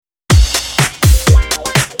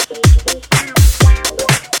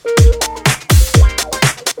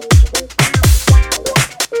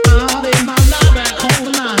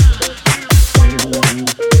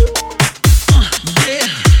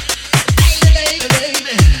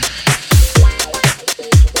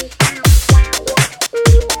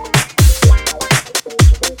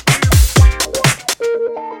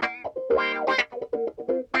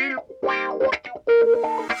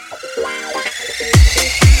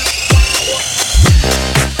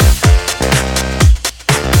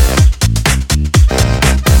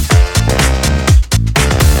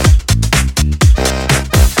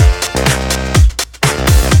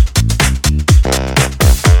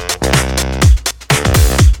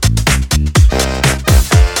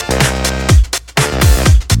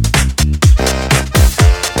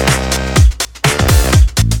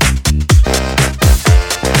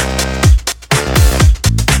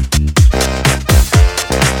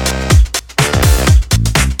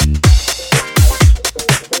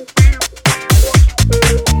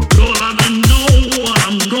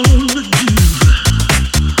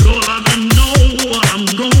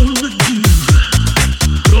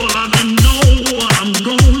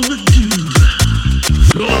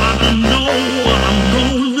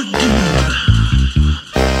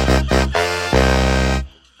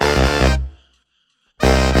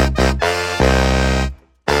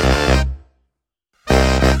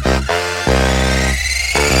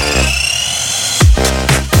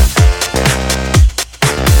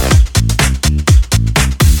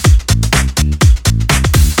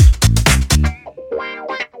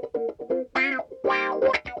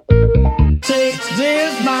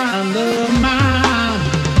This mind of mine,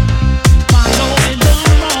 my Lord, it done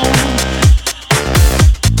me wrong.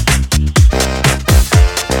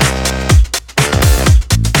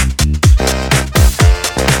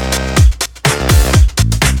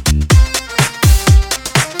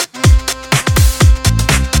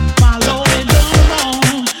 My Lord, it done me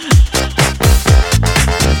wrong.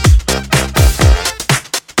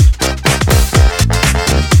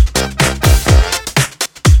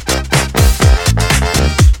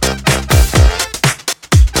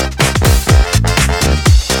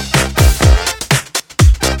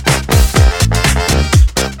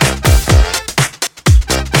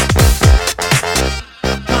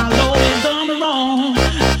 My Lord, it done me wrong.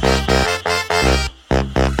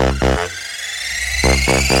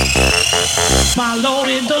 My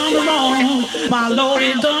Lord, it done me wrong. My Lord,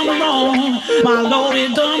 it done me wrong. My Lord,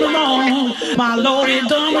 it done me wrong. My Lord, it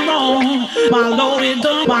done me wrong. My Lord, it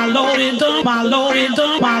done. My Lord, it done. My Lord, it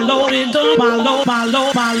done. My Lord, it done. My Lord, my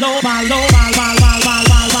Lord, my Lord, my Lord, my Lord, my Lord.